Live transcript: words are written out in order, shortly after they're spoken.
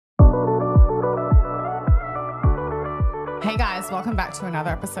Hey guys, welcome back to another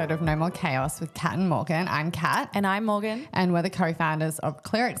episode of No More Chaos with Kat and Morgan. I'm Kat. And I'm Morgan. And we're the co-founders of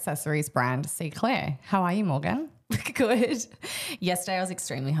Clear Accessories brand C Clear. How are you, Morgan? Good. Yesterday I was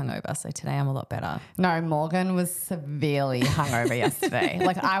extremely hungover, so today I'm a lot better. No, Morgan was severely hungover yesterday.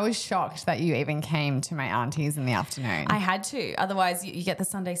 Like I was shocked that you even came to my auntie's in the afternoon. I had to. Otherwise you get the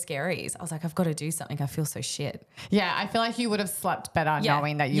Sunday scaries. I was like, I've got to do something. I feel so shit. Yeah, I feel like you would have slept better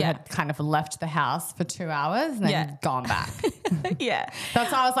knowing that you had kind of left the house for 2 hours and then gone back. Yeah.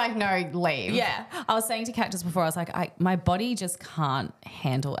 That's why I was like, no, leave. Yeah. I was saying to Kat just before, I was like, my body just can't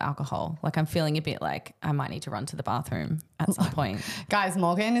handle alcohol. Like I'm feeling a bit like I might need to run to the bathroom at some point. Guys,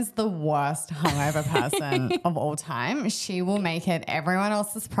 Morgan is the worst hungover person of all time. She will make it everyone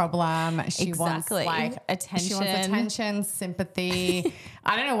else's problem. She wants like attention. She wants attention, sympathy.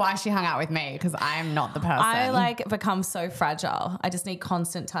 I don't know why she hung out with me because I'm not the person. I like become so fragile. I just need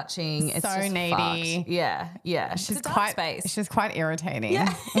constant touching. It's so just needy. Fucked. Yeah. Yeah. She's it's a dark quite space. She's quite irritating.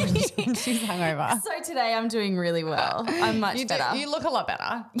 Yeah. She's hungover. So today I'm doing really well. I'm much better. You look a lot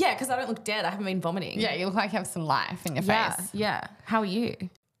better. Yeah, because I don't look dead. I haven't been vomiting. Yeah, you look like you have some life in your face. Yeah. How are you?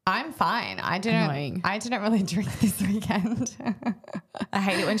 I'm fine. I didn't really drink this weekend. I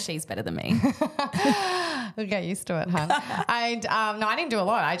hate it when she's better than me. We'll get used to it, huh? I didn't do a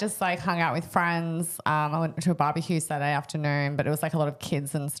lot. I just like hung out with friends. I went to a barbecue Saturday afternoon, but it was like a lot of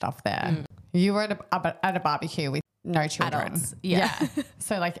kids and stuff there. You were at a barbecue with no children. Adults. Yeah.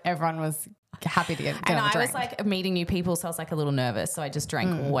 So like everyone was happy to get and on a I drink. was like meeting new people, so I was like a little nervous. So I just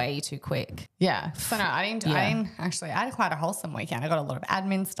drank way too quick. Yeah. So no, I didn't actually. I had quite a wholesome weekend. I got a lot of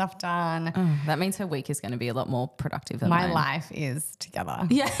admin stuff done. That means her week is going to be a lot more productive than My mine. life is together.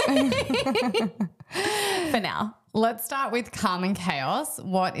 Yeah. For now. Let's start with calm and chaos.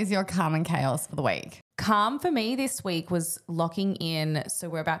 What is your calm and chaos for the week? Calm for me this week was locking in. So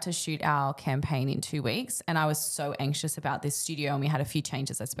we're about to shoot our campaign in 2 weeks and I was so anxious about this studio and we had a few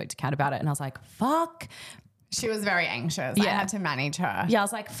changes. I spoke to Kat about it and I was like, fuck. She was very anxious. I had to manage her. Yeah, I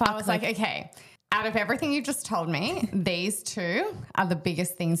was like, fuck. I was like, okay, out of everything you just told me, these two are the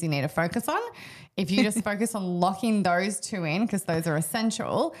biggest things you need to focus on. If you just focus on locking those two in, because those are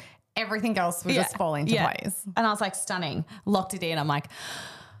essential, everything else will just fall into place. And I was like, stunning. Locked it in. I'm like,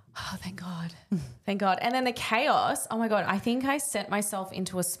 oh, thank God. Thank God. And then the chaos, oh my God, I think I sent myself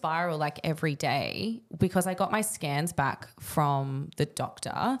into a spiral like every day because I got my scans back from the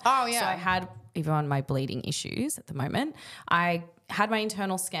doctor. Oh, yeah. So I had, even on my bleeding issues at the moment, I had my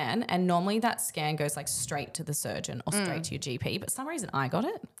internal scan and normally that scan goes like straight to the surgeon or straight to your GP, but for some reason I got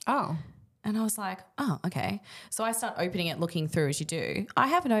it. Oh. And I was like, oh, okay. So I start opening it, looking through as you do. I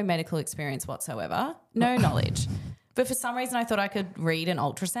have no medical experience whatsoever, no knowledge. But for some reason I thought I could read an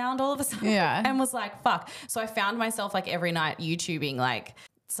ultrasound all of a sudden and was like, fuck. So I found myself like every night YouTubing like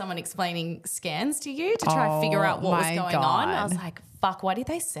someone explaining scans to you to try to figure out what was going on. I was like, fuck, why did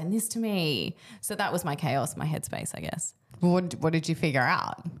they send this to me? So that was my chaos, my headspace, I guess. What did you figure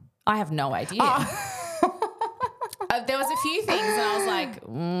out? I have no idea. There was a few things and I was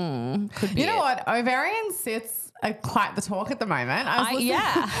like, could be You know what? Ovarian cysts are quite the talk at the moment.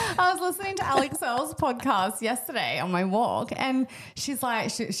 I was listening to Alex Earl's podcast yesterday on my walk and she's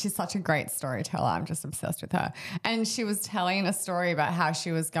like, she's such a great storyteller. I'm just obsessed with her. And she was telling a story about how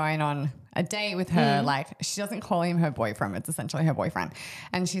she was going on a date with her. Like she doesn't call him her boyfriend. It's essentially her boyfriend.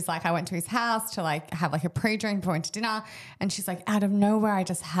 And she's like, I went to his house to like have like a pre-drink before we went to dinner. And she's like, out of nowhere, I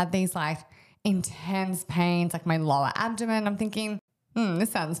just had these like intense pains, like my lower abdomen. I'm thinking,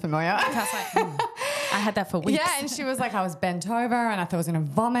 this sounds familiar. I was like, I had that for weeks. Yeah, and she was like, I was bent over and I thought I was going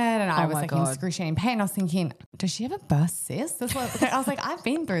to vomit and I was like in excruciating pain. I was thinking, does she have a burst cyst? I was like, I've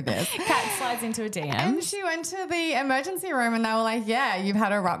been through this. Kat slides into a DM. And she went to the emergency room and they were like, yeah, you've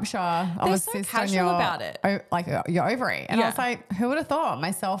had a rupture of a cyst on your, about it. Your ovary. And I was like, who would have thought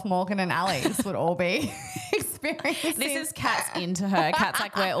myself, Morgan and Alex would all be experiencing. This is Kat's into her. Kat's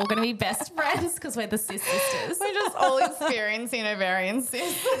like, we're all going to be best friends because we're the sis sisters. We're just all experiencing ovarian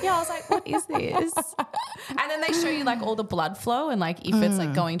cysts. Yeah, I was like, what is this? And then they show you like all the blood flow and like if it's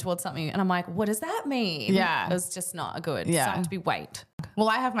like going towards something. And I'm like, what does that mean? Yeah. It was just not good. Yeah. So I have to be wait. Well,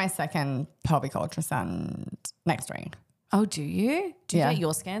 I have my second pelvic ultrasound next week. Oh, do you? Do you get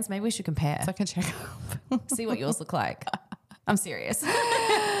your scans? Maybe we should compare. It's like a checkup. See what yours look like. I'm serious.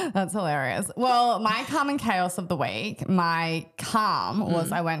 That's hilarious. Well, my calm and chaos of the week, my calm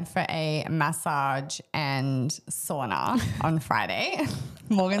was I went for a massage and sauna on Friday.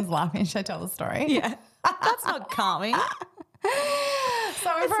 Morgan's laughing. Should I tell the story? Yeah. That's not calming.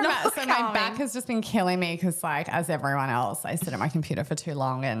 So my back has just been killing me because, like, as everyone else, I sit at my computer for too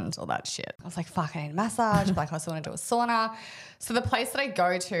long and all that shit. I was like, fuck, I need a massage. Like, I also want to do a sauna. So the place that I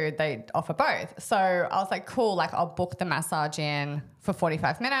go to, they offer both. So I was like, cool, like I'll book the massage in for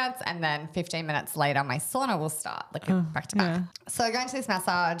 45 minutes and then 15 minutes later my sauna will start, like back to back. So I go into this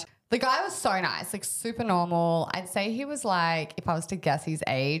massage. The guy was so nice, like super normal. I'd say he was like, if I was to guess his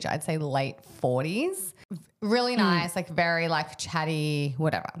age, I'd say late 40s. Really nice, like very like chatty,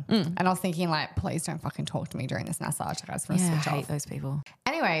 whatever. And I was thinking like, please don't fucking talk to me during this massage. Like, I just want to switch off. I hate those people.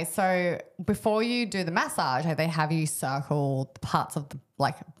 Anyway, so before you do the massage, like, they have you circle parts of the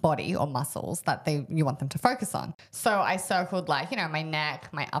like body or muscles that you want them to focus on. So I circled like, you know, my neck,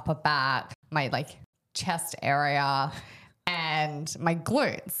 my upper back, my like chest area, and my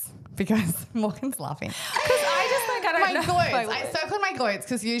glutes, because Morgan's laughing. Because I don't know. Glutes. I circled my glutes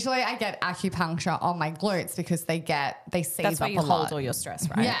because usually I get acupuncture on my glutes because they seize That's up where you a lot. hold all your stress,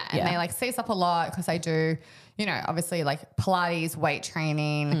 right? Yeah, and they like seize up a lot because I do, you know, obviously like Pilates, weight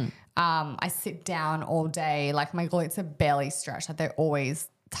training. I sit down all day. Like my glutes are barely stretched. Like they're always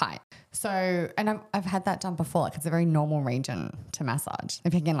tight. So, and I've had that done before. Like it's a very normal region to massage.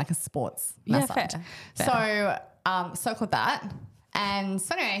 If you're getting like a sports massage. Fair. So, circled that. And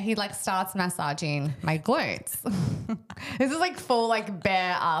so anyway, he like starts massaging my glutes. This is like full like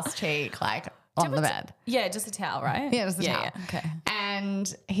bare ass cheek, like on the bed. Yeah, just a towel, right? Yeah, just a towel. Yeah, okay.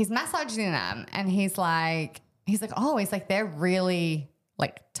 And he's massaging them and he's like, oh, he's like, they're really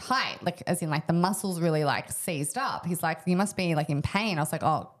like tight, like as in like the muscles really like seized up. He's like, you must be like in pain. I was like,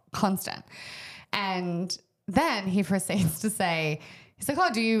 oh, constant. And then he proceeds to say, he's like,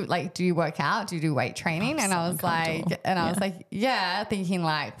 oh, do you work out? Do you do weight training? And I was like, yeah, thinking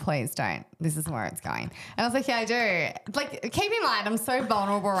like, please don't. This is where it's going. And I was like, yeah, I do. Like, keep in mind, I'm so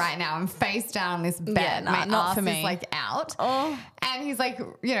vulnerable right now. I'm face down on this bed. My ass is like out. Oh. And he's like,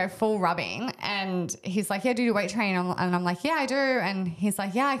 you know, full rubbing. And he's like, yeah, do you do weight training? And I'm like, yeah, I do. And he's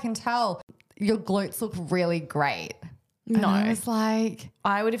like, yeah, I can tell your glutes look really great. No. And I was like,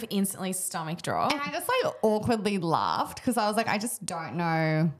 I would have instantly stomach dropped. And I just like awkwardly laughed because I was like, I just don't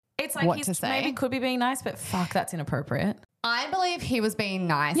know it's like what to say. Maybe could be being nice, but fuck, that's inappropriate. I believe he was being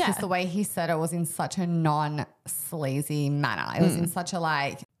nice because the way he said it was in such a non-sleazy manner. It was in such a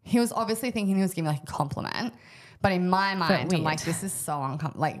like, he was obviously thinking he was giving like a compliment. But in my mind, I'm like, this is so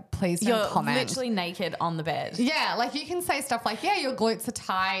uncomfortable. Like, please don't comment. You're literally naked on the bed. Yeah, like you can say stuff like, yeah, your glutes are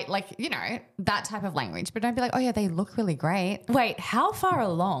tight, like, you know, that type of language. But don't be like, oh, yeah, they look really great. Wait, how far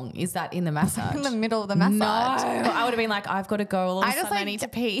along is that in the massage? In the middle of the massage. No. I would have been like, I've got to go. All of a sudden I need to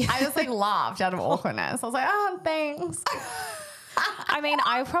pee. I just like laughed out of awkwardness. I was like, oh, thanks. I mean,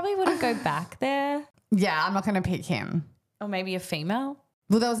 I probably wouldn't go back there. Yeah, I'm not going to pick him. Or maybe a female.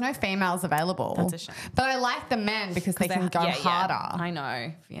 Well, there was no females available. That's a shame. But I like the men because they can go harder. I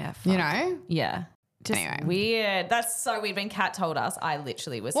know. Yeah. You know? Yeah. Just anyway. Weird. That's so weird. When Kat told us, I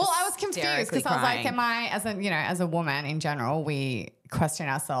literally was I was confused because I was like, am I, as a woman in general, we question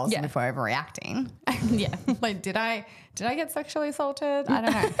ourselves before overreacting. Yeah. Like, did I get sexually assaulted? I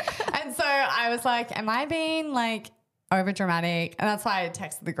don't know. And so I was like, am I being like over dramatic? And that's why I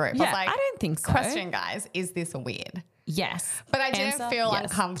texted the group. Yeah, I was like, I don't think so. Question, guys, is this weird? Yes. But I didn't feel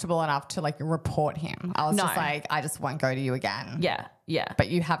uncomfortable enough to like report him. I was just like, I just won't go to you again. Yeah. Yeah. But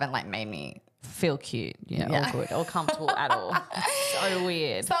you haven't like made me feel cute. Yeah. All good. Or comfortable at all. So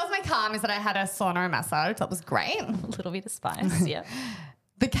weird. So that was my calm, is that I had a sauna and massage. That was great. A little bit of spice. Yeah.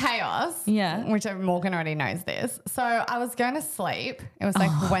 The chaos. Yeah. Which Morgan already knows this. So I was going to sleep. It was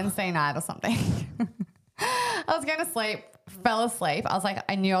like Wednesday night or something. I was going to sleep, fell asleep. I was like,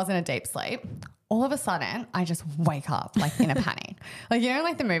 I knew I was in a deep sleep. All of a sudden, I just wake up like in a panic. Like, you know,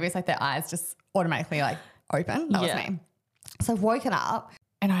 like the movies, like their eyes just automatically like open. That was me. So I've woken up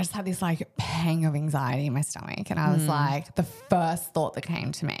and I just had this like pang of anxiety in my stomach. And I was like, the first thought that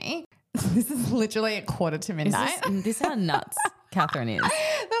came to me, this is literally at 1:45. This is how nuts Catherine is.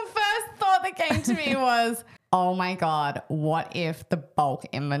 The first thought that came to me was, oh my God, what if the bulk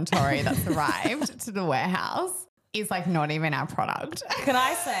inventory that's arrived to the warehouse is like not even our product? Can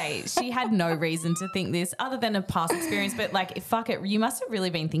I say she had no reason to think this other than a past experience, but like, fuck it, you must have really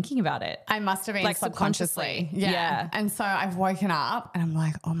been thinking about it. I must have been like subconsciously. Yeah. And so I've woken up and I'm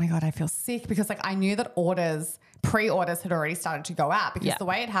like, oh my God, I feel sick, because like I knew that pre-orders had already started to go out, because the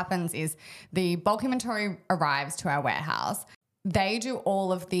way it happens is the bulk inventory arrives to our warehouse. They do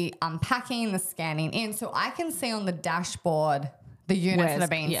all of the unpacking, the scanning in. So I can see on the dashboard the units that are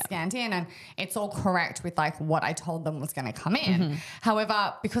being scanned in, and it's all correct with like what I told them was going to come in.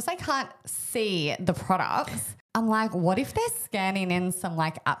 However, because I can't see the products, I'm like, what if they're scanning in some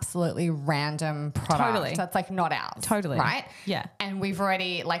like absolutely random product that's like not ours? Totally. Right? Yeah. And we've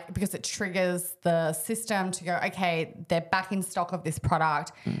already like, because it triggers the system to go, okay, they're back in stock of this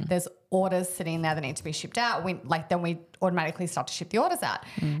product. There's orders sitting there that need to be shipped out. Then we automatically start to ship the orders out.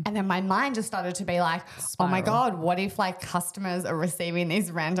 And then my mind just started to be like, oh my God, what if like customers are receiving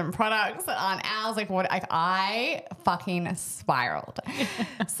these random products that aren't ours? Like what, like I fucking spiraled.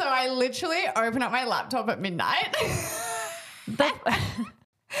 So I literally opened up my laptop at midnight and I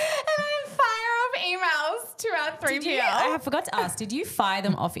fire off emails to our 3PL. I forgot to ask, did you fire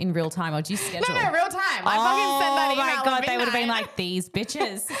them off in real time or do you schedule? No, real time. I fucking sent that email. Oh my God, they would have been like, these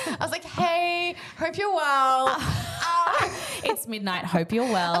bitches. I was like, hey, hope you're well. It's midnight, hope you're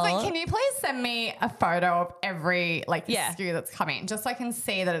well. I was like, can you please send me a photo of every like SKU that's coming just so I can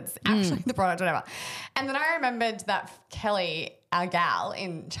see that it's actually the product, whatever. And then I remembered that Kelly, our gal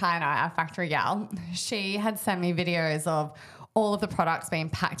in China, our factory gal, she had sent me videos of all of the products being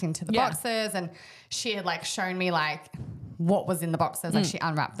packed into the boxes, and she had like shown me like what was in the boxes, like she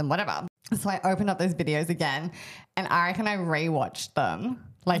unwrapped them, whatever. So I opened up those videos again and I reckon I rewatched them.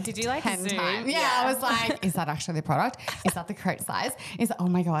 Like, did you like 10 times? Yeah, I was like, is that actually the product? Is that the correct size? Oh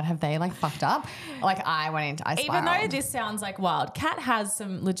my God, have they like fucked up? Like I spiraled. Even though this sounds like wild, Kat has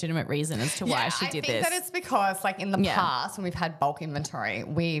some legitimate reason as to why she did this. I think that it's because like in the past when we've had bulk inventory,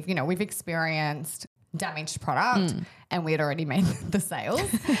 we've experienced damaged product and we had already made the sales.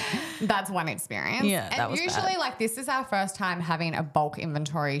 That's one experience. Yeah, that was usually bad. like this is our first time having a bulk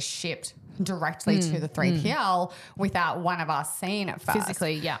inventory shipped directly to the 3PL without one of us seeing it first.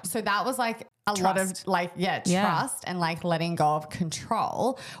 Physically, yeah. So that was like a lot of like, trust and like letting go of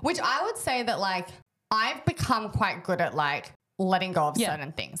control, which I would say that like I've become quite good at like letting go of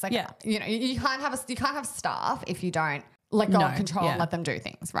certain things. Like, you know, you can't have staff if you don't let go of control and let them do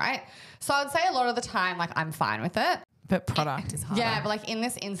things, right? So I would say a lot of the time, like I'm fine with it. But product is harder. Yeah, but like in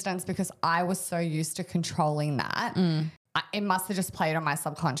this instance, because I was so used to controlling that, it must have just played on my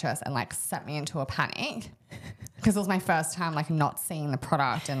subconscious and like set me into a panic because it was my first time like not seeing the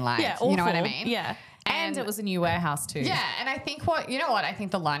product and like, you know what I mean? Yeah. And it was a new warehouse too. Yeah. And I think I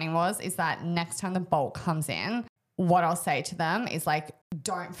think the learning is that next time the bulk comes in, what I'll say to them is like,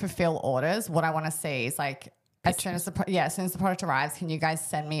 don't fulfill orders. What I want to see is like, as soon as the product arrives, can you guys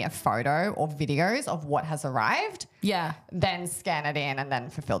send me a photo or videos of what has arrived? Yeah. Then scan it in and then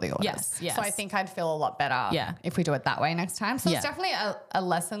fulfill the orders. Yes. So I think I'd feel a lot better if we do it that way next time. So it's definitely a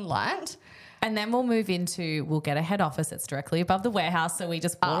lesson learned. And then we'll get a head office that's directly above the warehouse. So we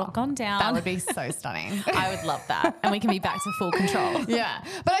just walk on down. That would be so stunning. I would love that. And we can be back to full control. Yeah.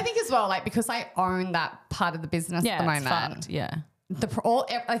 But I think as well, like because I own that part of the business at the moment. Fucked. Yeah.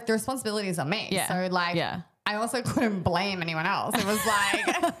 The responsibilities are me. Yeah. So like I also couldn't blame anyone else. It was like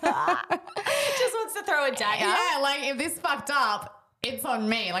just wants to throw a dagger. Yeah, like if this fucked up, it's on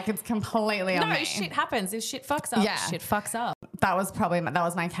me. Like it's completely on me. No, shit happens. If shit fucks up, shit fucks up. That was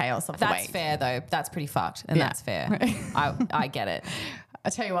my chaos of the week. That's fair though. That's pretty fucked. And that's fair. I get it.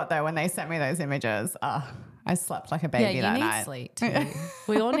 I tell you what though, when they sent me those images, I slept like a baby that night. Yeah, you need sleep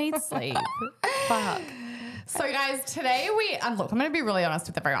too. We all need sleep. Fuck. So guys, today look, I'm going to be really honest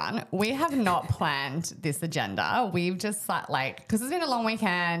with everyone. We have not planned this agenda. We've just because it's been a long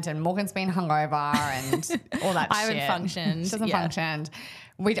weekend and Morgan's been hungover and all that I haven't functioned. She hasn't functioned.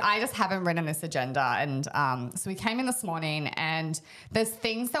 I just haven't written this agenda. And so we came in this morning and there's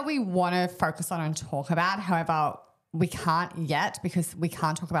things that we want to focus on and talk about. However, we can't yet because we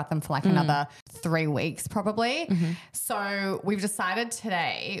can't talk about them for like another 3 weeks probably. So we've decided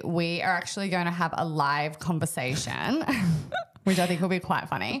today we are actually going to have a live conversation, which I think will be quite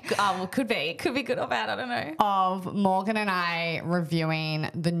funny. Well, could be good or bad, I don't know. Of Morgan and I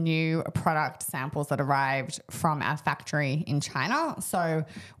reviewing the new product samples that arrived from our factory in China. So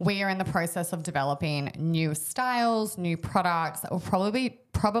we are in the process of developing new styles, new products that will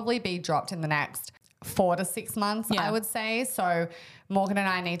probably be dropped in the next 4 to 6 months, I would say. So Morgan and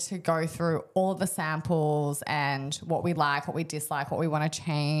I need to go through all of the samples and what we like, what we dislike, what we want to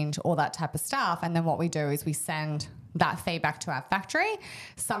change, all that type of stuff. And then what we do is we send that feedback to our factory.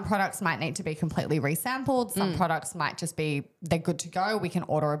 Some products might need to be completely resampled. Some products might just be, they're good to go. We can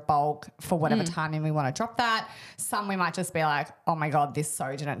order a bulk for whatever timing we want to drop that. Some we might just be like, oh my God, this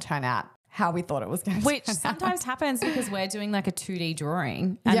so didn't turn out how we thought it was going to Which sometimes happens because we're doing like a 2D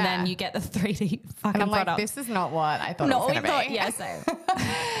drawing and then you get the 3D fucking and I'm product. like, this is not what I thought it was going to be. Yeah, same.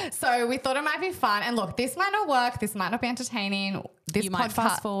 So we thought it might be fun. And look, this might not work. This might not be entertaining. This you might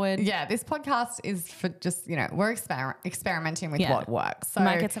fast forward. Yeah, this podcast is for just, we're experimenting with what works. So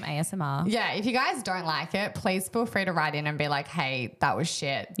might get some ASMR. Yeah, if you guys don't like it, please feel free to write in and be like, hey, that was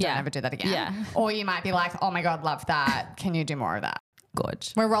shit. Don't ever do that again. Yeah. Or you might be like, oh my God, love that. Can you do more of that?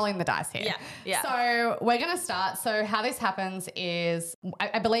 Gorge. We're rolling the dice here. Yeah. So we're going to start. So how this happens is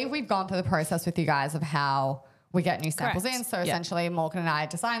I believe we've gone through the process with you guys of how we get new samples in. So essentially Morgan and I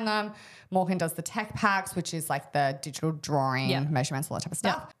design them. Morgan does the tech packs, which is like the digital drawing, measurements, all that type of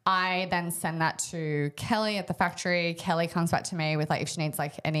stuff. I then send that to Kelly at the factory. Kelly comes back to me with like if she needs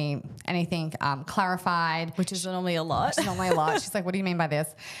like anything clarified. Which is normally a lot. She's like, what do you mean by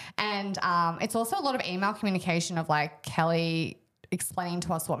this? And it's also a lot of email communication of like Kelly explaining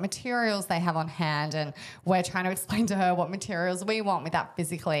to us what materials they have on hand, and we're trying to explain to her what materials we want without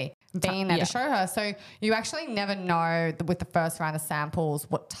physically being there to show her. So you actually never know with the first round of samples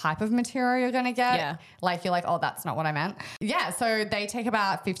what type of material you're going to get. Yeah. Like you're like, oh, that's not what I meant. Yeah. So they take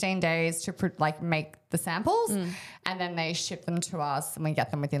about 15 days to make the samples and then they ship them to us and we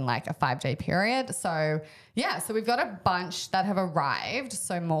get them within like a 5-day period. So yeah, so we've got a bunch that have arrived.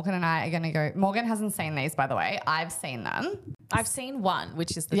 So Morgan and I are going to go. Morgan hasn't seen these, by the way. I've seen them. I've seen one,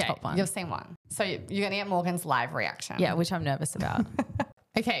 which is the top one. You've seen one. So you're going to get Morgan's live reaction. Yeah, which I'm nervous about.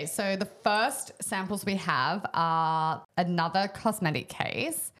 Okay, so the first samples we have are another cosmetic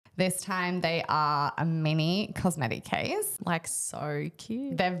case. This time they are a mini cosmetic case. Like so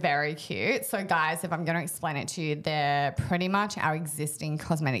cute. They're very cute. So guys, if I'm going to explain it to you, they're pretty much our existing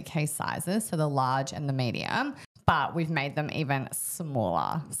cosmetic case sizes. So the large and the medium. But we've made them even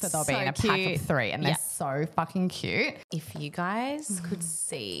smaller. So they'll be in a pack of 3 and they're so fucking cute. If you guys could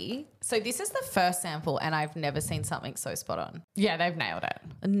see. So this is the first sample and I've never seen something so spot on. Yeah, they've nailed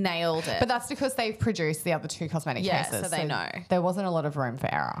it. But that's because they've produced the other 2 cosmetic cases. So they know. There wasn't a lot of room for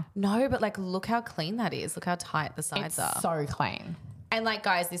error. No, but like look how clean that is. Look how tight the sides are. So clean. And like,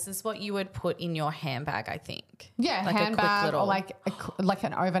 guys, this is what you would put in your handbag, I think. Yeah, like handbag or like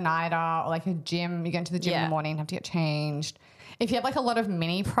an overnighter or like a gym. You go into the gym in the morning, have to get changed. If you have like a lot of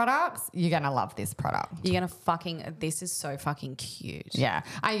mini products, you're going to love this product. This is so fucking cute. Yeah.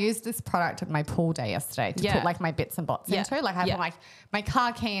 I used this product at my pool day yesterday to put like my bits and bots into. Like I have like my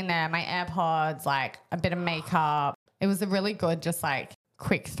car key in there, my AirPods, like a bit of makeup. It was a really good, just like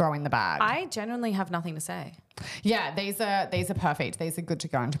quick throw in the bag. I genuinely have nothing to say. Yeah, these are perfect. These are good to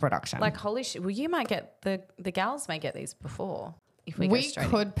go into production. Like holy shit. Well, you might get the gals may get these before. If we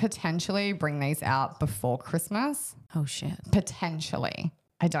could potentially bring these out before Christmas. Oh shit. Potentially.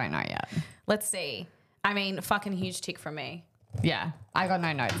 I don't know yet. Let's see. I mean, fucking huge tick from me. Yeah. I got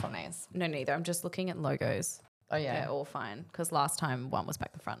no notes on these. No, neither. I'm just looking at logos. Oh yeah. They're all fine. Because last time one was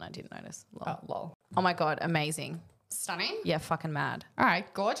back the front and I didn't notice. Lol. Oh, lol. Oh my God. Amazing. Stunning? Yeah, fucking mad. All right,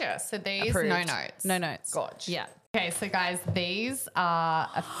 gorgeous. So these, approved. no notes. No notes. Gorge. Yeah. Okay, so guys, these are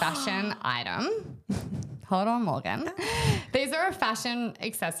a fashion item. Hold on, Morgan. These are a fashion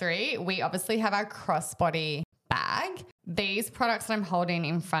accessory. We obviously have our crossbody bag. These products that I'm holding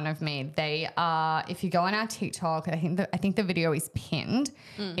in front of me, they are, if you go on our TikTok, I think the video is pinned.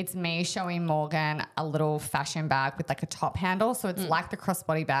 It's me showing Morgan a little fashion bag with like a top handle. So it's like the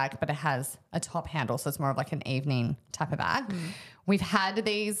crossbody bag, but it has a top handle. So it's more of like an evening type of bag. We've had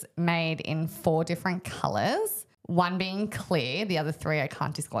these made in 4 different colors. One being clear, the other 3 I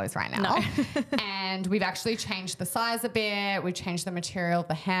can't disclose right now. No. And we've actually changed the size a bit. We've changed the material,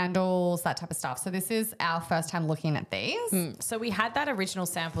 the handles, that type of stuff. So this is our first time looking at these. So we had that original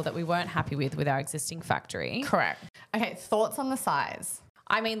sample that we weren't happy with our existing factory. Correct. Okay, thoughts on the size?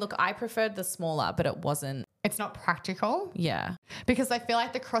 I mean, look, I preferred the smaller, but it wasn't. It's not practical. Yeah. Because I feel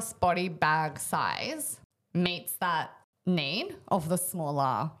like the crossbody bag size meets that need of the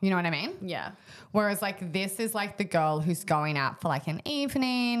smaller, you know what I mean? Yeah. Whereas like this is like the girl who's going out for like an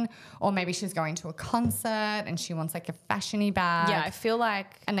evening, or maybe she's going to a concert and she wants like a fashion-y bag. Yeah, I feel like.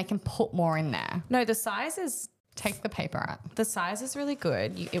 And they can put more in there. No, the size is. Take the paper out. The size is really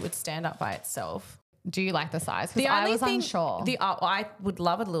good. It would stand up by itself. Do you like the size? Because I was unsure. I would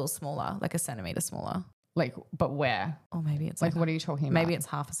love it a little smaller, like a centimetre smaller. Like, but where? Or maybe it's like what are you talking about? Maybe it's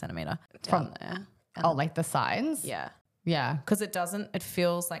half a centimetre down there. Oh, like the sides? Yeah. Yeah. Because it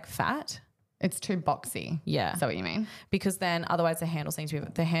feels like fat. It's too boxy. Yeah. Is that what you mean? Because then otherwise the handles seem to be,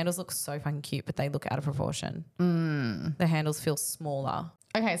 the handles look so fucking cute, but they look out of proportion. The handles feel smaller.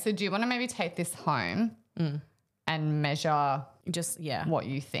 Okay. So do you want to maybe take this home and measure what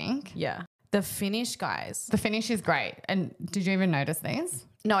you think? Yeah. The finish, guys. The finish is great. And did you even notice these?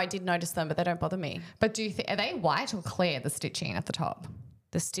 No, I did notice them, but they don't bother me. But do you think, are they white or clear, the stitching at the top?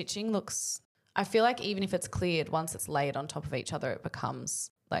 The stitching looks, I feel like even if it's cleared, once it's layered on top of each other, it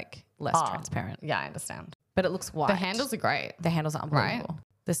becomes like less transparent. Yeah, I understand. But it looks white. The handles are great. The handles are unbelievable. Right?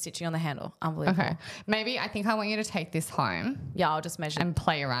 The stitching on the handle, unbelievable. Okay. Maybe I think I want you to take this home. Yeah, I'll just measure. And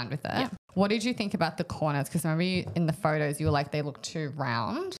play around with it. Yeah. What did you think about the corners? Because remember in the photos you were like, they look too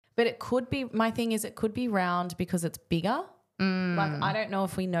round. But it could be, my thing is it could be round because it's bigger. Like, I don't know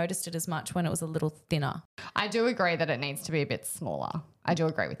if we noticed it as much when it was a little thinner. I do agree that it needs to be a bit smaller. I do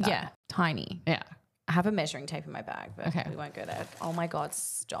agree with that. Yeah, tiny. Yeah. I have a measuring tape in my bag, but we won't go there. Oh my God,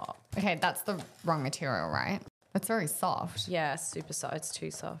 stop. Okay, that's the wrong material, right? It's very soft. Yeah, super soft. It's too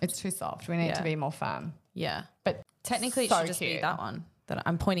soft. It's too soft. We need it to be more firm. Yeah. But technically so it should just be that one. That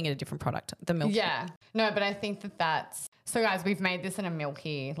I'm pointing at a different product, the milky. Yeah. No, but I think that's... So, guys, we've made this in a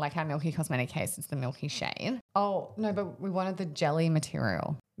milky, like our milky cosmetic case. It's the milky shade. Oh, no, but we wanted the jelly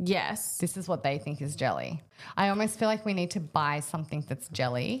material. Yes. This is what they think is jelly. I almost feel like we need to buy something that's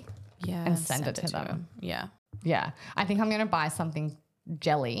jelly and send it to them. Yeah. Yeah. I think I'm going to buy something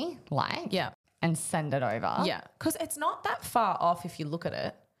jelly-like and send it over. Yeah. Because it's not that far off if you look at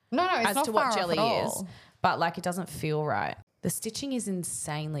it. No, it's as not to far what jelly off at is. all. But like it doesn't feel right. The stitching is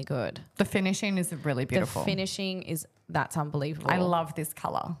insanely good. The finishing is really beautiful. The finishing is, that's unbelievable. I love this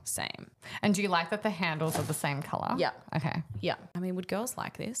colour. Same. And do you like that the handles are the same colour? Yeah. Okay. Yeah. I mean, would girls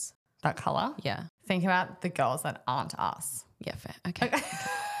like this? That colour? Yeah. Think about the girls that aren't us. Yeah, fair. Okay.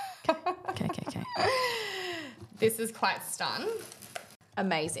 Okay. This is quite stun.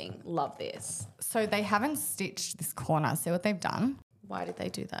 Amazing. Love this. So they haven't stitched this corner. See what they've done? Why did they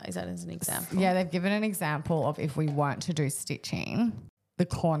do that? Is that as an example? Yeah, they've given an example of if we weren't to do stitching, the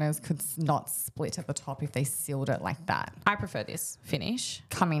corners could not split at the top if they sealed it like that. I prefer this finish.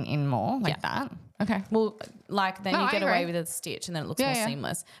 Coming in more like that. Okay. Well, like then No, you I get agree. away with a stitch and then it looks more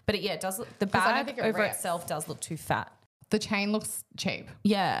seamless. But it does look, the I don't bag think it over rips. itself does look too fat. The chain looks cheap.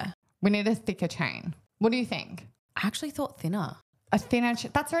 Yeah. We need a thicker chain. What do you think? I actually thought thinner. A thinner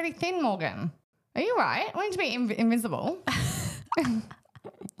that's already thin, Morgan. Are you right? I want it to be invisible.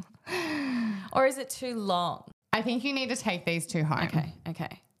 Or is it too long? I think you need to take these two home.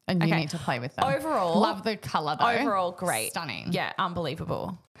 Okay. And you need to play with them. Overall. Love the colour though. Overall, great. Stunning. Yeah,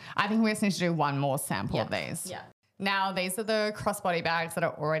 unbelievable. I think we just need to do one more sample of these. Yeah. Now, these are the crossbody bags that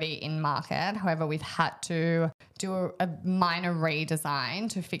are already in market. However, we've had to do a minor redesign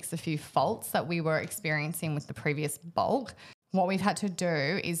to fix a few faults that we were experiencing with the previous bulk. What we've had to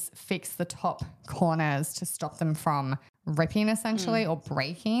do is fix the top corners to stop them from ripping essentially or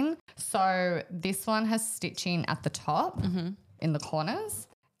breaking. So this one has stitching at the top in the corners,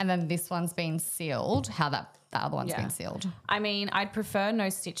 and then this one's been sealed, how the other one's been sealed. I mean, I'd prefer no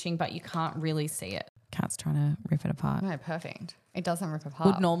stitching, but you can't really see it. Cat's trying to rip it apart. No, perfect. It doesn't rip apart.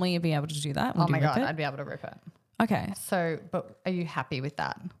 Would normally you be able to do that? Oh my God, I'd be able to rip it. Okay. So, but are you happy with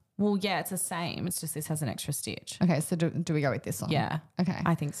that? Well, yeah, it's the same. It's just this has an extra stitch. Okay, so do we go with this one? Yeah. Okay.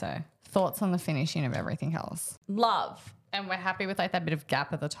 I think so. Thoughts on the finishing of everything else? Love. And we're happy with like that bit of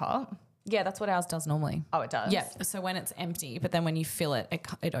gap at the top? Yeah, that's what ours does normally. Oh, it does? Yeah. So when it's empty, but then when you fill it,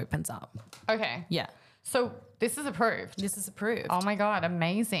 it opens up. Okay. Yeah. So this is approved? This is approved. Oh my God,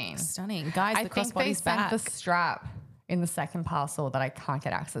 amazing. Stunning. Guys, the crossbody's back. I think they sent the strap in the second parcel that I can't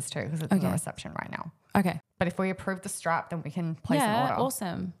get access to because it's in the reception right now. Okay. But if we approve the strap, then we can place an order.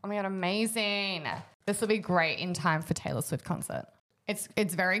 Awesome. Oh my God, amazing. This will be great in time for Taylor Swift concert.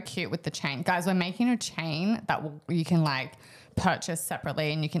 It's very cute with the chain. Guys, we're making a chain that you can like purchase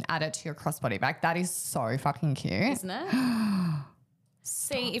separately and you can add it to your crossbody bag. That is so fucking cute. Isn't it?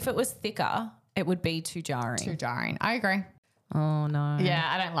 See, if it was thicker, it would be too jarring. Too jarring. I agree. Oh, no. Yeah,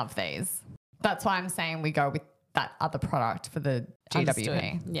 I don't love these. That's why I'm saying we go with that other product for the GWP.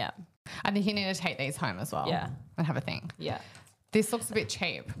 Understood. Yeah. I think you need to take these home as well. Yeah. And have a think. Yeah. This looks a bit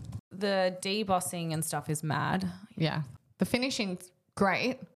cheap. The debossing and stuff is mad. Yeah. The finishing's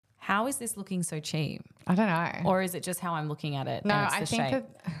great. How is this looking so cheap? I don't know. Or is it just how I'm looking at it? No, and it's I the think shape?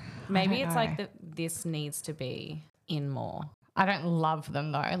 that Maybe it's like this needs to be in more. I don't love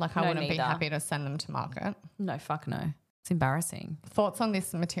them though. Like I wouldn't be neither. happy to send them to market. No, fuck no. It's embarrassing. Thoughts on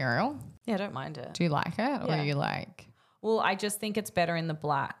this material? Yeah, I don't mind it. Do you like it or Yeah. are you like... Well, I just think it's better in the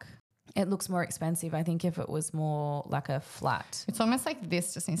black. It looks more expensive. I think if it was more like a flat. It's almost like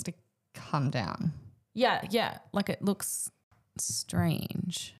this just needs to come down. Yeah. Like it looks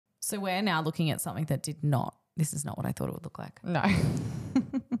strange. So we're now looking at something that this is not what I thought it would look like. No.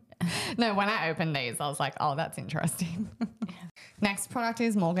 No, when I opened these, I was like, oh, that's interesting. Next product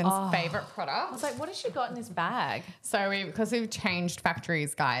is Morgan's favorite product. I was like, what has she got in this bag? So because we've changed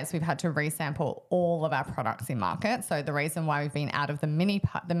factories, guys, we've had to resample all of our products in market. So the reason why we've been out of the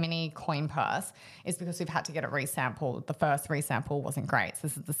mini coin purse is because we've had to get it resampled. The first resample wasn't great. So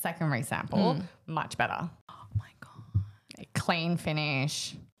this is the second resample, much better. Oh my God. A clean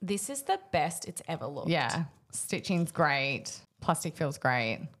finish. This is the best it's ever looked. Yeah. Stitching's great. Plastic feels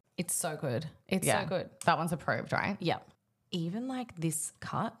great. It's so good. It's so good. That one's approved, right? Yeah. Even like this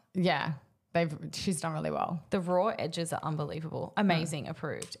cut. Yeah. She's done really well. The raw edges are unbelievable. Amazing,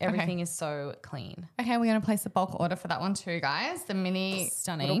 approved. Everything is so clean. Okay, we're going to place a bulk order for that one too, guys. The mini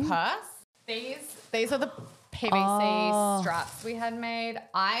Stunning. little purse. These are the PVC straps we had made.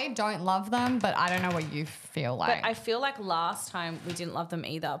 I don't love them, but I don't know what you feel like. But I feel like last time we didn't love them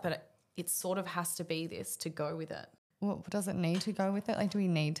either, but it sort of has to be this to go with it. What does it need to go with it? Like, do we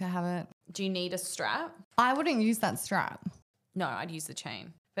need to have it? Do you need a strap? I wouldn't use that strap. No, I'd use the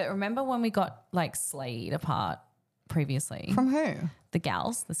chain. But remember when we got like slayed apart previously? From who? The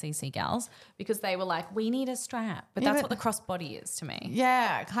gals, the CC gals, because they were like, we need a strap. But that's what the crossbody is to me.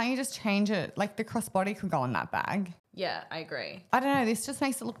 Yeah. Can't you just change it? Like the crossbody could go on that bag. Yeah, I agree. I don't know. This just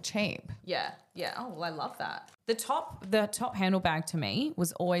makes it look cheap. Yeah. Yeah. Oh, well, I love that. The top handle bag to me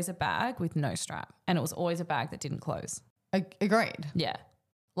was always a bag with no strap. And it was always a bag that didn't close. Agreed. Yeah.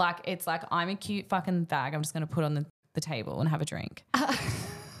 Like, it's like, I'm a cute fucking bag. I'm just going to put on the table and have a drink.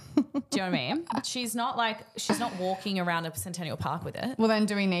 Do you know what I mean? She's not walking around a Centennial Park with it. Well, then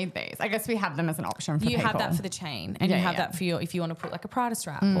do we need these? I guess we have them as an option for people. You have that for the chain and you have that for if you want to put like a Prada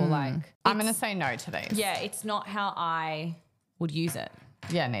strap or like. I'm going to say no to these. Yeah, it's not how I would use it.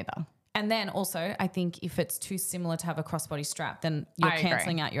 Yeah, neither. And then also, I think if it's too similar to have a crossbody strap, then you're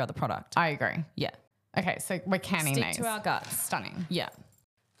cancelling out your other product. I agree. Yeah. Okay, so we're canning these. Stick to our guts. Stunning. Yeah.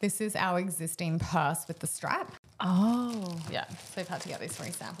 This is our existing purse with the strap. Oh. Yeah, so we've had to get these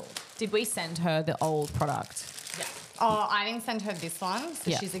resampled. Did we send her the old product? Yeah. Oh, I didn't send her this one.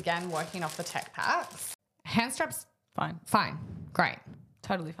 So she's again working off the tech packs. Hand straps, fine. Great.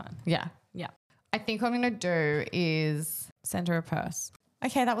 Totally fine. Yeah. Yeah. I think what I'm going to do is send her a purse.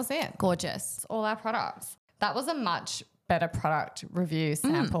 Okay, that was it. Gorgeous. It's all our products. That was a much better product review,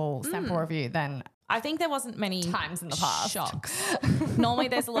 sample review than I think there wasn't many times in the past. Shocks. Normally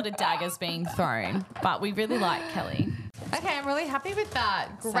there's a lot of daggers being thrown, but we really like Kelly. Okay, I'm really happy with that.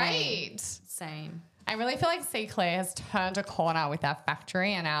 Great. Same. I really feel like C. Claire has turned a corner with our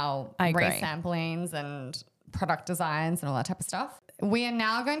factory and our resamplings and product designs and all that type of stuff. We are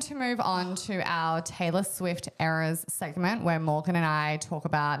now going to move on to our Taylor Swift errors segment where Morgan and I talk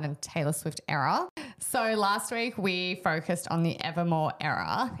about a Taylor Swift error. So last week we focused on the Evermore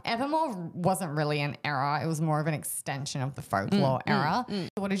error. Evermore wasn't really an error. It was more of an extension of the folklore error.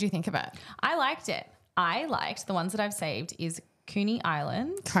 What did you think of it? I liked it. I liked the ones that I've saved is Coney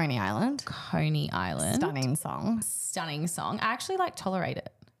Island. Coney Island. Stunning song. I actually like Tolerate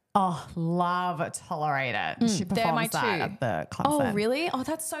It. Oh, love Tolerate It. She performs that at the concert. Oh, really? Oh,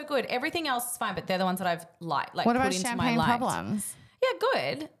 that's so good. Everything else is fine, but they're the ones that I've liked. Like, what about put into Champagne my Problems? Yeah,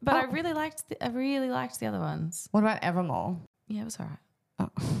 good. But I really liked the other ones. What about Evermore? Yeah, it was all right. Oh.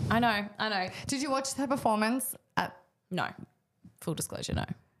 I know. Did you watch her performance? No. Full disclosure, no.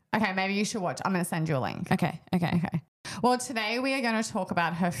 Okay, maybe you should watch. I'm going to send you a link. Okay. Well, today we are going to talk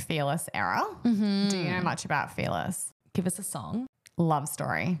about her Fearless era. Mm-hmm. Do you know much about Fearless? Give us a song. Love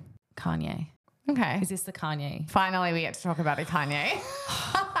Story. Kanye. Okay. Is this the Kanye? Finally, we get to talk about a Kanye.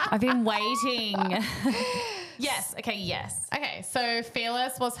 I've been waiting. Yes. Okay. Yes. Okay. So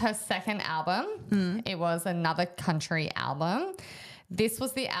Fearless was her second album. It was another country album. This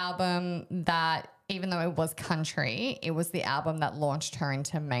was the album that, even though it was country, it was the album that launched her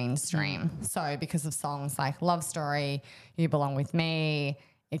into mainstream. So because of songs like Love Story, You Belong With Me,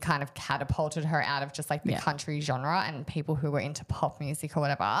 it kind of catapulted her out of just like the country genre, and people who were into pop music or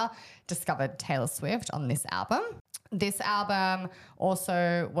whatever discovered Taylor Swift on this album. This album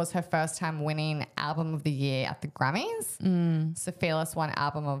also was her first time winning Album of the Year at the Grammys. So Fearless won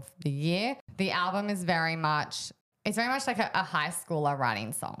Album of the Year. The album is very much like a high schooler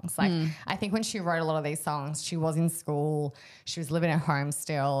writing songs. Like I think when she wrote a lot of these songs, she was in school, she was living at home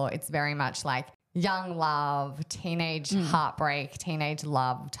still. It's very much like young love, teenage heartbreak, teenage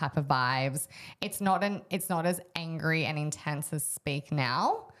love type of vibes. It's not as angry and intense as Speak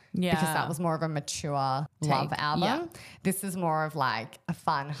Now. Yeah. Because that was more of a mature love album. Yeah. This is more of like a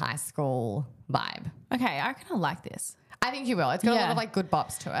fun high school vibe. Okay, I kind of like this. I think you will. It's got a lot of like good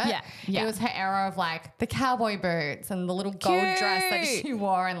bops to it. Yeah. It was her era of like the cowboy boots and the little gold dress that she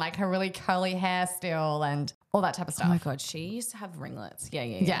wore and like her really curly hair still. And all that type of stuff. Oh my God, she used to have ringlets.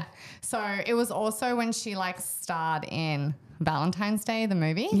 Yeah. So it was also when she like starred in Valentine's Day, the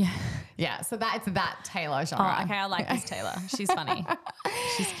movie. Yeah. Yeah. So it's that Taylor genre. Oh, okay. I like this Taylor. She's funny.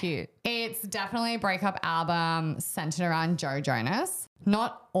 She's cute. It's definitely a breakup album centered around Joe Jonas.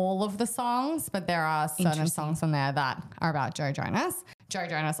 Not all of the songs, but there are certain songs on there that are about Joe Jonas. Joe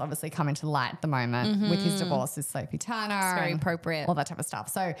Jonas obviously coming to light at the moment with his divorce with Sophie Turner. It's very appropriate. All that type of stuff.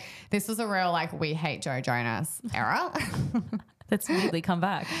 So this was a real like we hate Joe Jonas era. That's weirdly come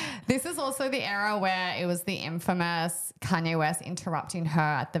back. This is also the era where it was the infamous Kanye West interrupting her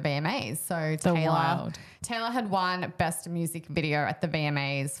at the VMAs. So Taylor had won Best Music Video at the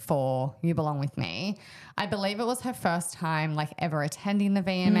VMAs for You Belong With Me. I believe it was her first time like ever attending the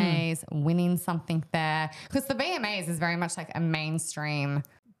VMAs, winning something there. Because the VMAs is very much like a mainstream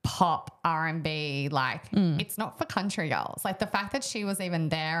pop R&B, like it's not for country girls. Like the fact that she was even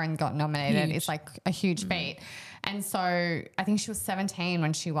there and got nominated is like a huge feat. And so I think she was 17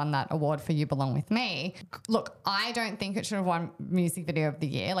 when she won that award for You Belong With Me. Look, I don't think it should have won Music Video of the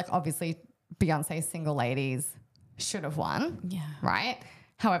Year. Like obviously Beyonce's Single Ladies should have won. Yeah. Right?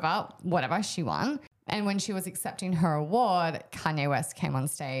 However, whatever, she won. And when she was accepting her award, Kanye West came on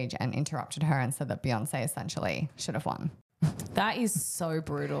stage and interrupted her and said that Beyonce essentially should have won. That is so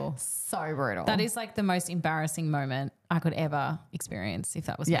brutal. So brutal. That is like the most embarrassing moment I could ever experience if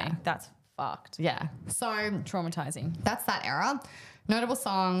that was me. That's fucked. Yeah. So traumatizing. That's that era. Notable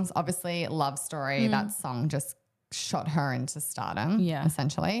songs, obviously Love Story. That song just shot her into stardom,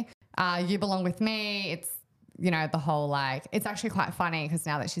 essentially. You Belong With Me. It's, you know, the whole like, it's actually quite funny because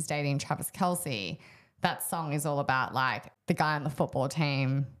now that she's dating Travis Kelce, that song is all about like the guy on the football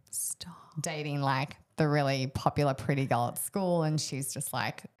team dating like the really popular pretty girl at school, and she's just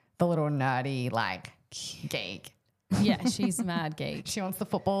like the little nerdy like geek. Yeah, she's mad geek. She wants the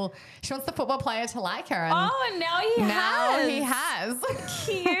football player to like her. And and now he has.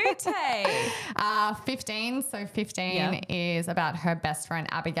 Cute. 15. So 15 is about her best friend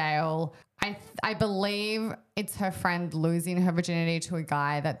Abigail. I believe it's her friend losing her virginity to a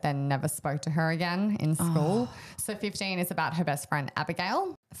guy that then never spoke to her again in school. So 15 is about her best friend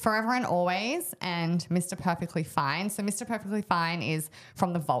Abigail. Forever and Always and Mr. Perfectly Fine. So Mr. Perfectly Fine is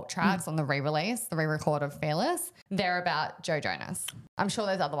from the Vault tracks on the re-release, the re-record of Fearless. They're about Joe Jonas. I'm sure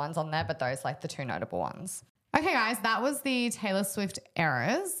there's other ones on there, but those like the two notable ones. Okay, guys, that was the Taylor Swift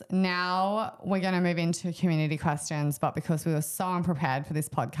eras. Now we're going to move into community questions, but because we were so unprepared for this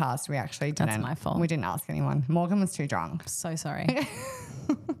podcast, we actually didn't. That's my fault. We didn't ask anyone. Morgan was too drunk. So sorry.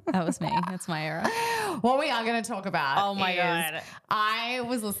 That was me. That's my era. What we are going to talk about God. I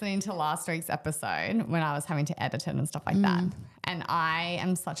was listening to last week's episode when I was having to edit it and stuff like that. And I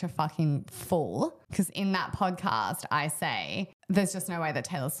am such a fucking fool because in that podcast I say there's just no way that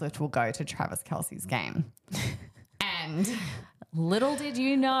Taylor Swift will go to Travis Kelce's game. And little did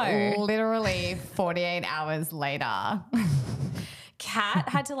you know. Literally 48 hours later. Kat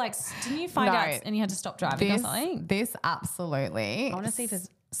had to like, didn't you find out and you had to stop driving or something? This absolutely I want to see if it's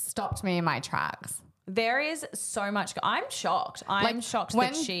stopped me in my tracks. There is so much. I'm shocked. I'm shocked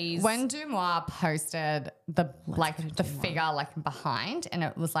that she's. When Dumois posted the figure like behind and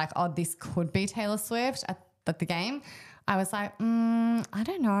it was like, oh, this could be Taylor Swift at the game. I was like, I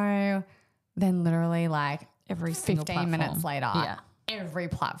don't know. Then literally like every 15 minutes later, every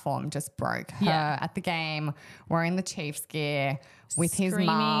platform just broke her at the game, wearing the Chiefs gear with his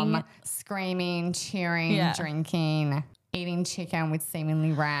mum, screaming, cheering, drinking, eating chicken with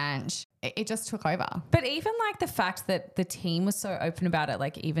seemingly ranch. It just took over. But even like the fact that the team was so open about it,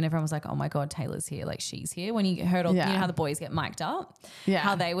 like even everyone was like, oh my God, Taylor's here, like she's here. When you heard all, you know how the boys get mic'd up,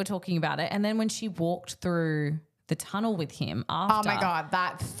 how they were talking about it. And then when she walked through the tunnel with him after. Oh my God,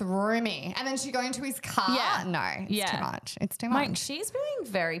 that threw me. And then she got into his car. Yeah. No, it's too much. It's too much. Like, she's being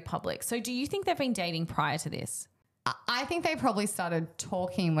very public. So do you think they've been dating prior to this? I think they probably started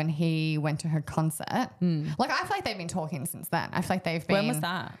talking when he went to her concert. Like I feel like they've been talking since then. I feel like they've been. When was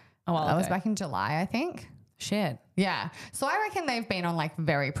that? A while ago. That was back in July, I think. Shit. Yeah. So I reckon they've been on like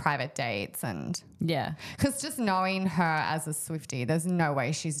very private dates and. Yeah. Because just knowing her as a Swiftie, there's no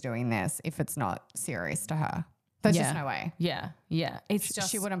way she's doing this if it's not serious to her. There's just no way. Yeah. Yeah. It's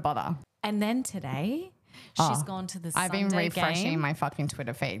just. She wouldn't bother. And then today, she's gone to the Sunday game. I've been refreshing my fucking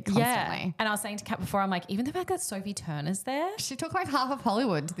Twitter feed constantly. Yeah. And I was saying to Kat before, I'm like, even the fact that Sophie Turner's there. She took like half of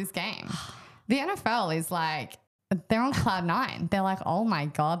Hollywood to this game. The NFL is like, they're on cloud nine. They're like, oh my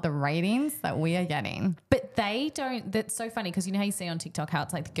God, the ratings that we are getting. But they don't, that's so funny because you know how you see on TikTok how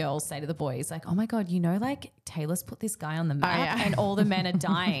it's like the girls say to the boys like, oh my God, you know, like Taylor's put this guy on the map and all the men are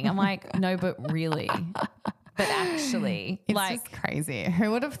dying. I'm like, no, but really. but actually, it's just crazy.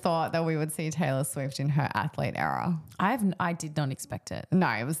 Who would have thought that we would see Taylor Swift in her athlete era? I did not expect it. No,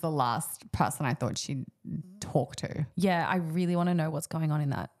 it was the last person I thought she'd talk to. Yeah, I really want to know what's going on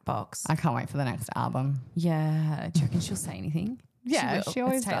in that box. I can't wait for the next album. Yeah. Do you reckon she'll say anything? Yeah, she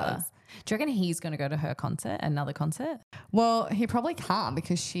always does. Do you reckon he's going to go to her concert, another concert? Well, he probably can't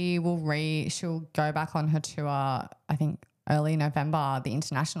because she'll go back on her tour, I think early November, the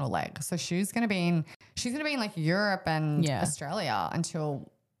international leg. So she's going to be in like Europe and Australia until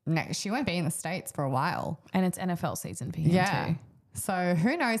next. She won't be in the States for a while. And it's NFL season for him too. So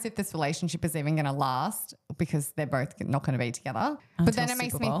who knows if this relationship is even going to last because they're both not going to be together. But then it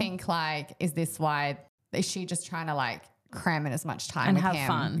makes me think like, is she just trying to like cram in as much time and with have him?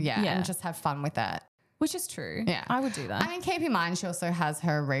 fun? Yeah, and just have fun with it. Which is true. Yeah. I would do that. I mean, keep in mind, she also has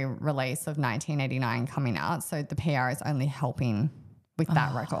her re-release of 1989 coming out. So the PR is only helping with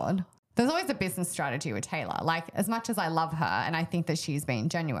that record. There's always a business strategy with Taylor. Like as much as I love her and I think that she's being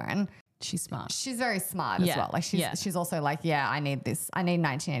genuine, she's smart. She's very smart as well. Like she's also like, I need this. I need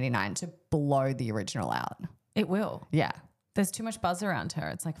 1989 to blow the original out. It will. Yeah. There's too much buzz around her.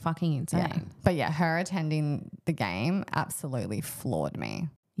 It's like fucking insane. Yeah. But yeah, her attending the game absolutely floored me.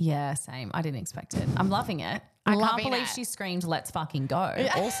 Yeah, same. I didn't expect it. I'm loving it. I can't believe she screamed, "Let's fucking go."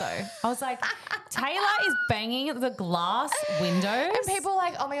 Yeah. Also, I was like, Taylor is banging the glass windows. And people are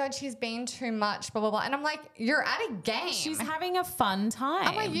like, oh my God, she's been too much, blah, blah, blah. And I'm like, you're at a game. She's having a fun time.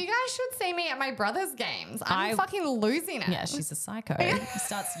 I'm like, you guys should see me at my brother's games. I'm fucking losing it. Yeah, she's a psycho.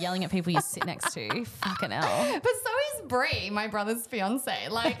 Starts yelling at people you sit next to. Fucking hell. But so is Brie, my brother's fiance.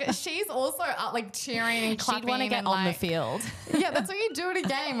 Like, she's also up, like cheering and clapping. She'd want to get on the field. Yeah, that's what you do at a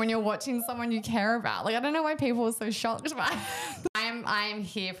game when you're watching someone you care about. Like, I don't know why people are so shocked by it. I'm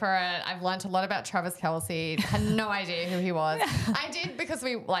here for it. I've learned a lot about Travis Kelce. Had no idea who he was. I did because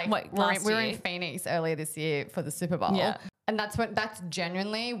we were in Phoenix earlier this year for the Super Bowl. Yeah. And that's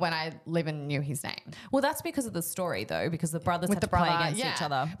genuinely when I live and knew his name. Well, that's because of the story though, because the brothers had to play against each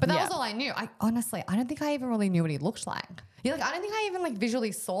other. But that was all I knew. I don't think I even really knew what he looked like. Yeah, like I don't think I even like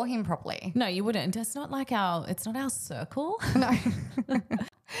visually saw him properly. No, you wouldn't. It's not our circle. No.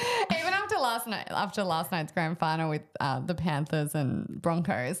 Even after last night's grand final with the Panthers and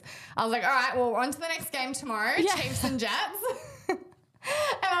Broncos, I was like, all right, well, we're on to the next game tomorrow, Chiefs and Jets. And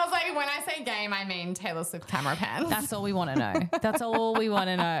I was like, when I say game, I mean Taylor Swift camera pans. That's all we want to know. That's all we want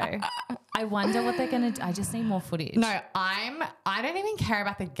to know. I wonder what they're going to do. I just need more footage. No, I don't even care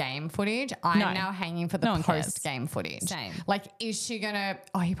about the game footage. I'm now hanging for the post-game footage. Same. Like, is she going to,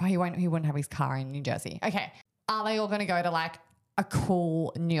 he wouldn't have his car in New Jersey. Okay. Are they all going to go to like a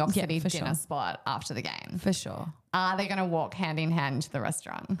cool New York City dinner spot after the game? For sure. Are they going to walk hand in hand to the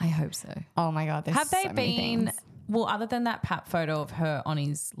restaurant? I hope so. Oh my God. Have they been, well, other than that pap photo of her on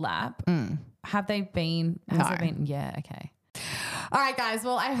his lap, have they been? Yeah, okay. All right, guys.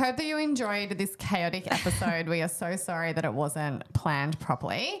 Well, I hope that you enjoyed this chaotic episode. We are so sorry that it wasn't planned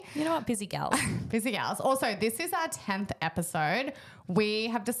properly. You know what? Busy gals. Busy gals. Also, this is our 10th episode. We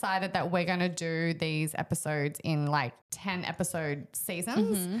have decided that we're going to do these episodes in like 10 episode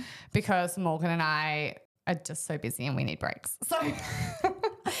seasons because Morgan and I are just so busy and we need breaks. So...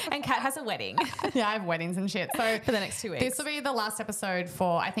 And Kat has a wedding. Yeah, I have weddings and shit. So for the next 2 weeks. This will be the last episode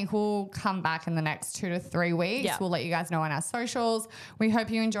I think we'll come back in the next 2 to 3 weeks. Yeah. We'll let you guys know on our socials. We hope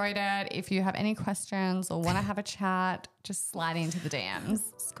you enjoyed it. If you have any questions or want to have a chat, just slide into the DMs.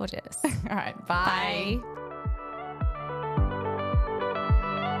 It's gorgeous. All right. Bye. Bye.